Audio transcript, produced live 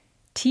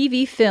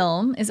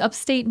TVFilm is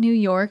upstate New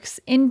York's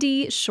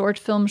indie short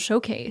film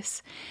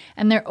showcase,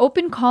 and their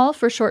open call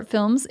for short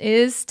films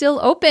is still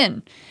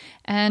open.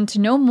 And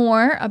to know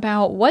more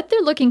about what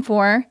they're looking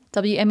for,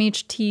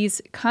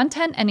 WMHT's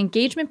content and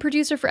engagement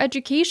producer for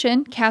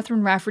education,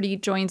 Catherine Rafferty,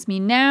 joins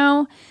me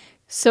now.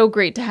 So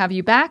great to have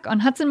you back on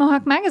Hudson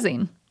Mohawk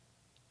Magazine.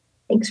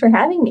 Thanks for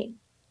having me.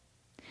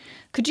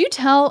 Could you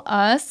tell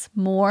us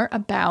more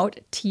about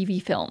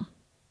TVFilm?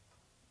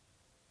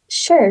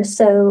 Sure.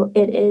 So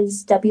it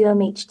is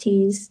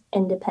WMHT's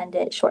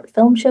independent short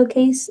film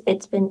showcase.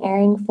 It's been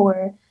airing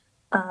for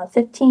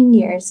 15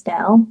 years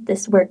now.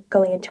 We're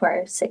going into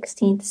our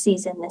 16th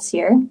season this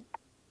year.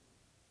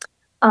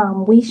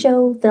 We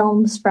show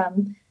films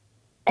from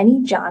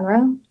any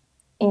genre,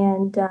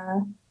 and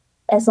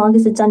as long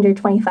as it's under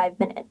 25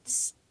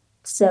 minutes.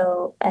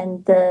 So,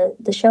 and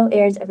the show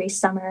airs every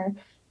summer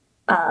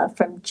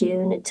from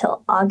June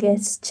until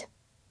August.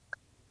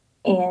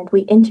 And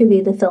we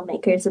interview the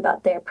filmmakers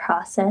about their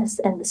process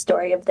and the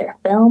story of their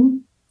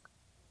film.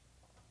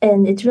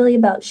 And it's really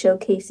about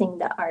showcasing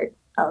the art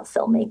of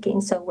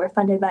filmmaking. So we're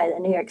funded by the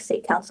New York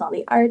State Council on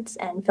the Arts,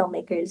 and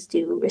filmmakers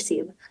do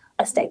receive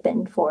a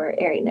stipend for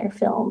airing their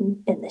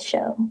film in the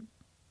show.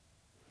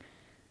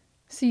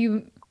 So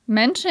you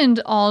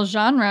mentioned all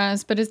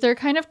genres, but is there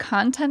kind of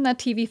content that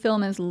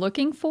TVFilm is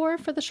looking for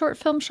the short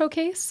film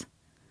showcase?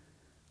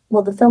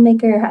 Well, the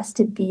filmmaker has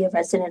to be a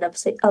resident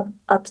of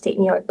upstate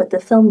New York, but the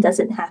film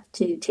doesn't have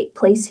to take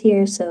place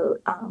here. So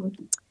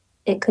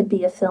it could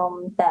be a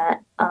film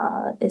that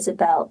is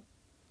about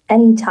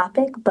any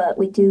topic, but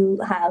we do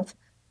have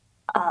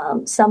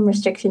some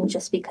restrictions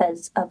just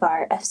because of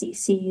our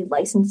FCC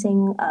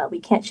licensing. We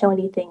can't show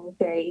anything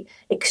very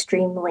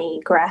extremely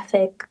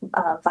graphic,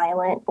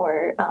 violent,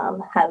 or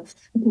have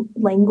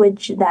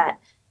language that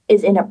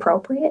is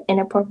inappropriate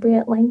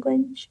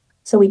language.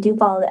 So we do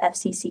follow the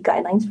FCC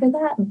guidelines for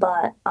that,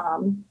 but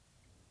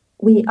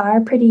we are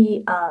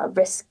pretty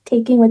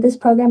risk-taking with this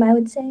program, I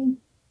would say.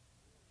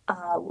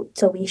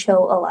 So we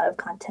show a lot of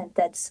content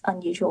that's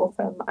unusual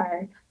from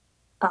our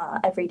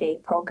everyday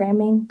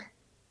programming.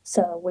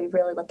 So we're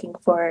really looking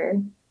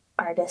for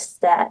artists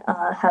that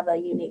have a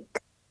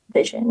unique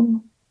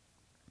vision.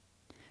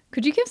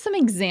 Could you give some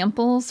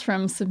examples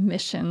from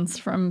submissions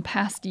from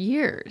past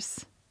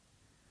years?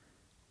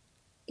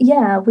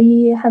 Yeah,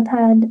 we have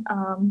had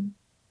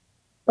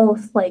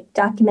both like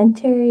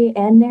documentary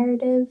and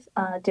narrative,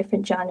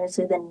 different genres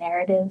within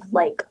narrative,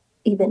 like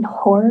even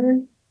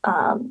horror,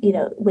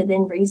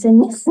 within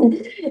reason.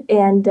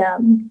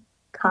 And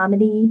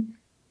comedy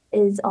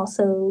is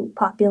also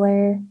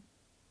popular.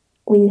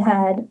 We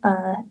had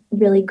a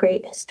really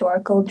great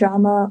historical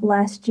drama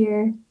last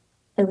year.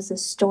 It was a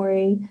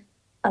story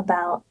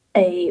about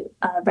a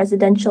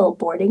residential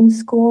boarding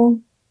school.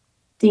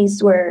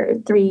 These were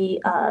three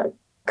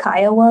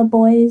Kiowa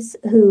boys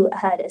who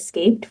had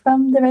escaped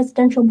from the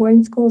residential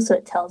boarding school. So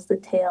it tells the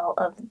tale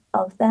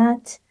of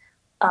that,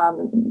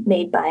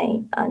 made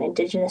by an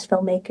Indigenous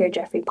filmmaker,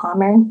 Jeffrey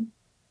Palmer.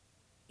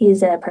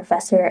 He's a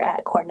professor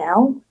at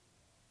Cornell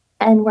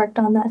and worked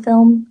on that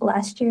film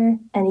last year,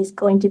 and he's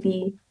going to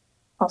be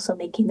also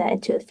making that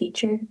into a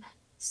feature.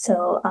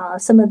 So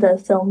some of the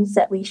films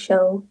that we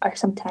show are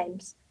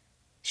sometimes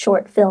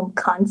short film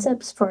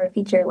concepts for a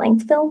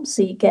feature-length film,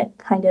 so you get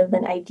kind of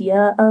an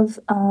idea of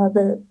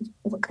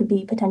what could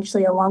be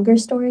potentially a longer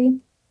story.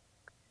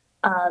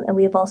 And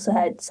we have also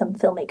had some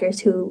filmmakers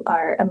who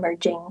are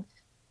emerging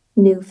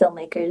new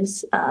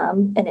filmmakers,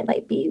 and it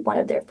might be one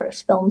of their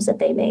first films that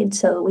they made.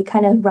 So we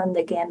kind of run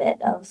the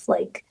gamut of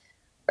like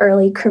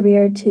early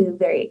career to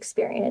very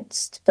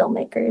experienced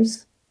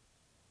filmmakers.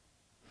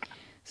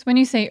 So when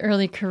you say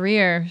early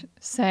career,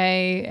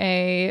 say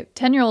a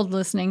 10-year-old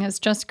listening has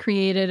just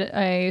created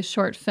a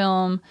short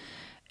film,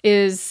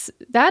 is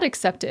that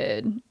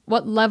accepted?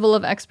 What level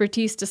of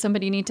expertise does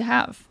somebody need to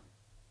have?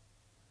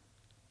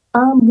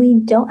 We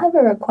don't have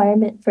a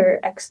requirement for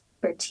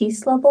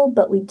expertise level,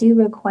 but we do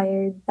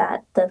require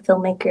that the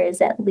filmmaker is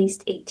at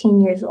least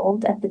 18 years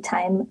old at the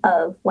time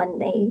of when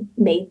they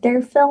made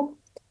their film,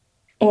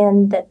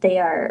 and that they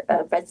are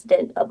a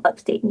resident of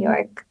upstate New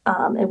York.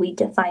 And we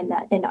define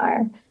that in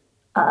our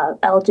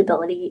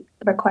eligibility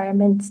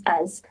requirements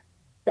as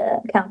the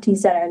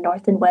counties that are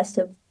north and west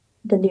of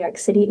the New York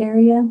City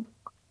area.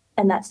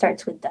 And that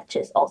starts with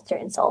Dutchess, Ulster,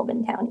 and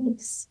Sullivan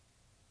counties.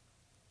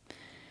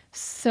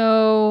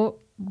 So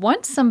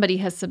once somebody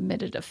has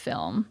submitted a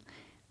film,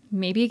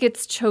 maybe it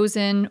gets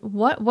chosen,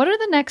 what are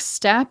the next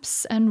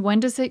steps and when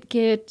does it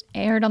get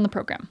aired on the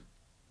program?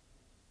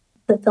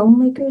 The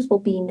filmmakers will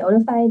be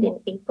notified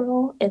in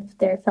April if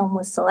their film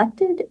was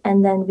selected,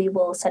 and then we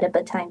will set up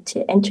a time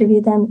to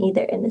interview them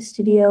either in the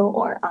studio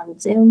or on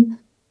Zoom.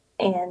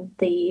 And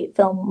the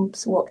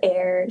films will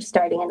air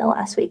starting in the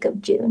last week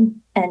of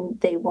June,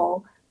 and they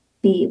will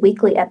be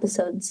weekly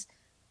episodes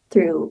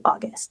through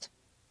August.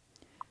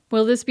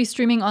 Will this be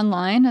streaming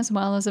online as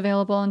well as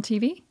available on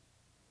TV?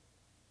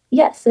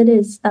 Yes, it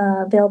is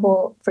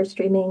available for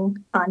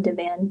streaming on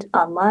demand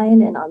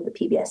online and on the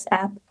PBS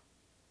app,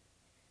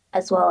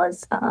 as well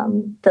as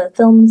the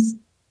films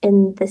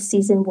in this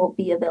season will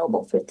be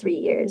available for 3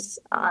 years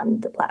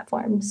on the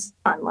platforms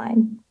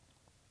online.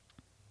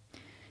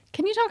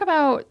 Can you talk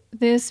about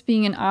this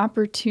being an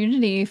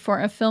opportunity for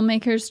a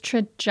filmmaker's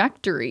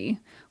trajectory?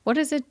 What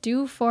does it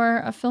do for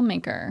a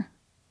filmmaker?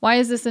 Why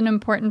is this an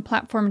important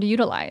platform to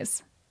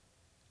utilize?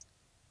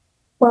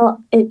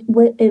 Well, it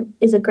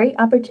is a great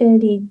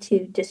opportunity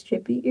to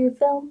distribute your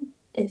film.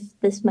 If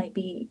this might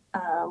be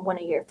one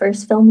of your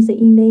first films that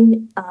you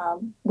made,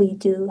 we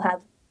do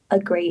have a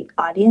great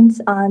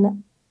audience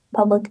on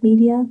public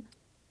media,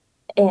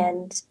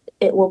 and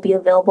it will be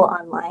available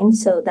online,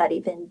 so that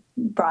even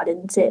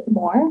broadens it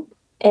more.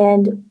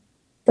 And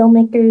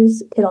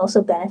filmmakers could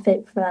also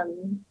benefit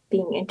from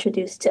being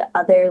introduced to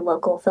other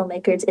local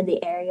filmmakers in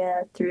the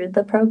area through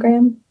the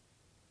program.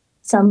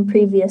 Some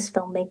previous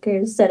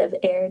filmmakers that have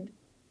aired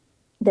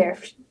their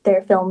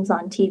films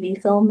on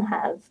TVFilm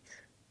have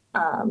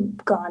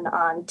gone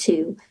on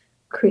to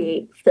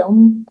create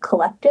film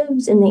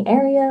collectives in the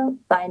area,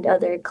 find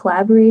other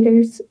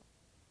collaborators,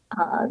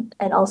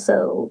 and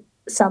also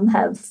some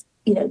have,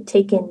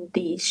 taken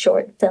these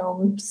short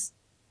films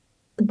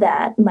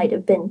that might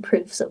have been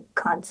proofs of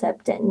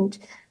concept and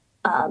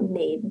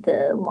made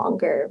the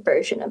longer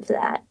version of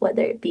that,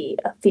 whether it be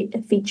a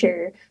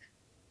feature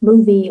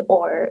movie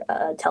or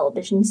a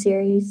television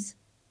series.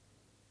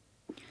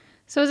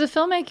 So, as a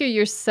filmmaker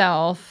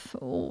yourself,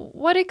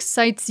 what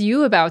excites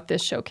you about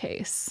this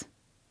showcase?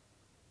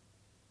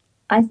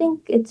 I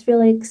think it's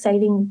really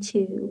exciting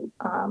to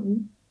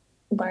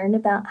learn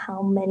about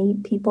how many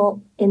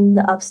people in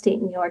the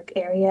upstate New York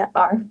area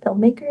are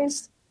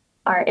filmmakers,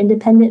 are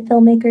independent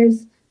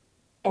filmmakers,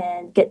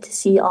 and get to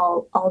see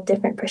all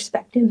different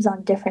perspectives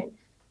on different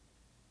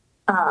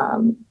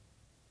um,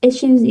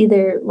 issues,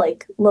 either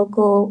like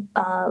local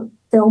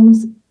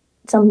films,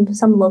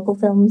 some local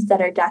films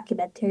that are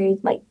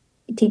documentaries might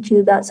teach you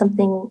about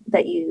something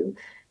that you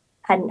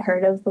hadn't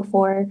heard of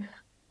before,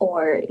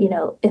 or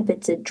if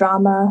it's a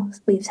drama,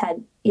 we've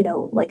had,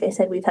 like I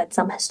said, we've had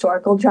some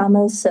historical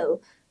dramas,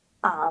 so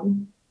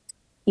um,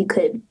 you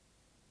could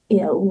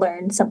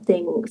learn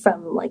something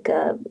from like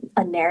a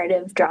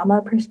narrative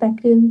drama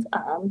perspective,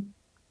 and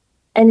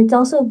it's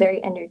also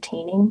very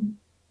entertaining.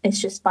 It's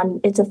just fun.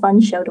 It's a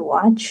fun show to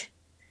watch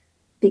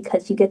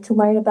because you get to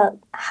learn about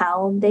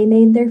how they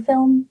made their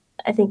film.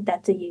 I think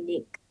that's a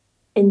unique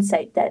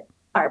insight that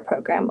our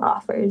program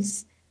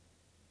offers,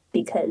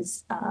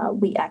 because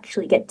we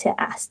actually get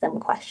to ask them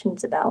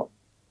questions about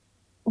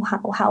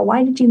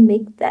why did you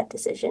make that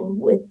decision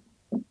with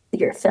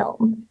your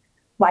film?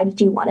 Why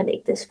did you want to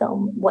make this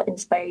film? What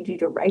inspired you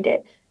to write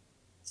it?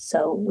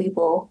 So we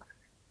will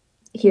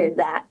hear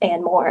that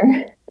and more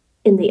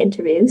in the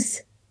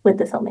interviews with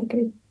the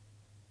filmmakers.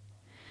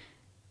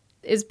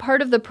 Is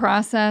part of the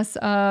process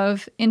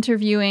of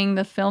interviewing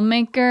the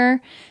filmmaker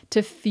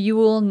to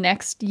fuel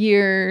next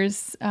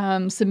year's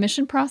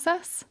submission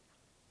process?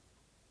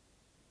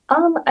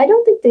 I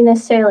don't think they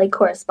necessarily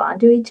correspond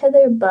to each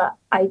other, but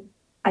I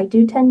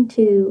do tend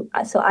to,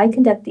 so I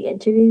conduct the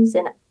interviews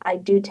and I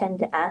do tend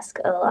to ask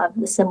a lot of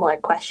the similar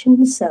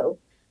questions. So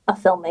a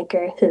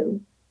filmmaker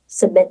who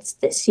submits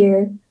this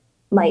year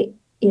might,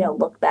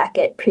 look back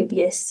at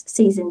previous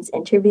seasons'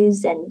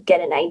 interviews and get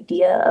an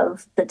idea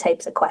of the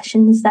types of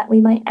questions that we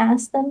might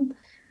ask them.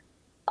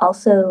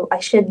 Also, I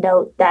should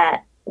note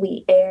that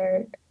we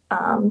air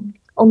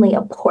only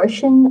a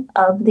portion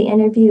of the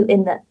interview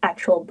in the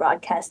actual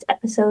broadcast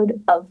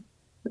episode of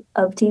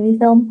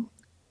TVFilm,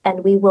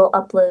 and we will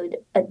upload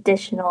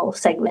additional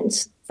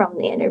segments from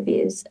the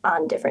interviews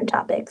on different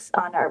topics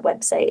on our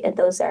website, and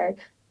those are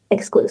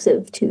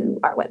exclusive to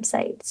our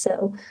website.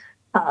 So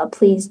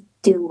please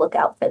do look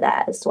out for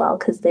that as well,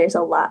 because there's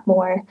a lot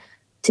more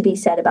to be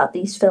said about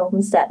these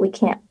films that we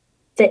can't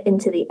fit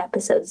into the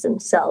episodes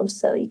themselves.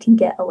 So you can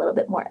get a little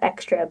bit more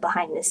extra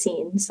behind the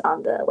scenes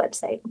on the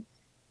website.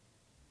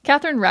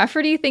 Catherine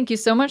Rafferty, thank you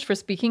so much for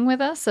speaking with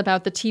us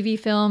about the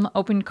TVFilm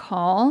Open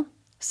Call.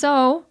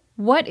 So,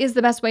 what is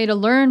the best way to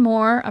learn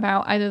more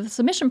about either the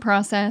submission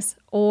process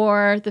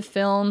or the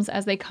films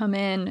as they come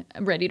in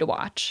ready to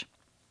watch?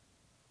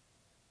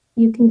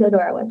 You can go to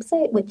our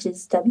website, which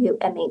is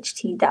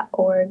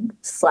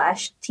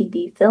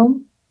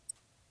wmht.org/tvfilm.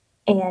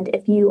 And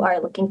if you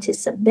are looking to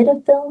submit a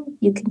film,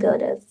 you can go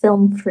to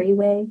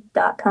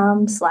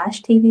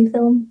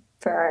filmfreeway.com/tvfilm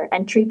for our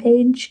entry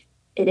page.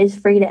 It is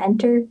free to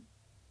enter.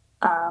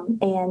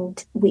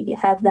 And we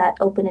have that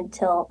open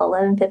until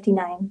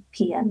 11:59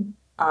 p.m.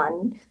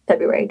 on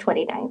February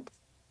 29th.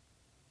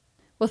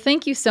 Well,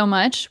 thank you so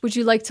much. Would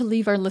you like to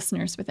leave our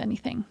listeners with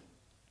anything?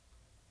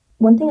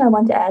 One thing I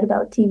want to add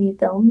about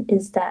TVFilm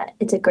is that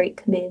it's a great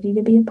community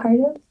to be a part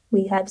of.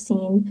 We have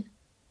seen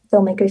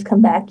filmmakers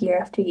come back year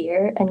after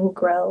year and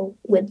grow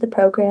with the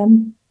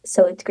program.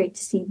 So it's great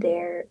to see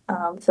their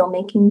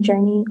filmmaking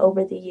journey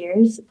over the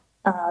years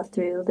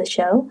through the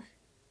show,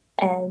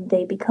 and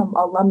they become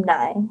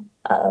alumni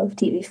of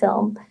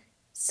TVFilm.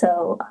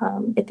 So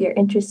if you're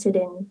interested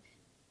in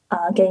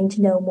getting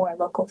to know more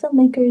local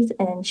filmmakers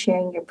and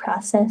sharing your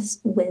process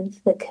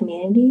with the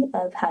community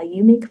of how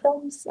you make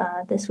films,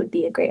 this would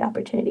be a great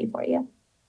opportunity for you.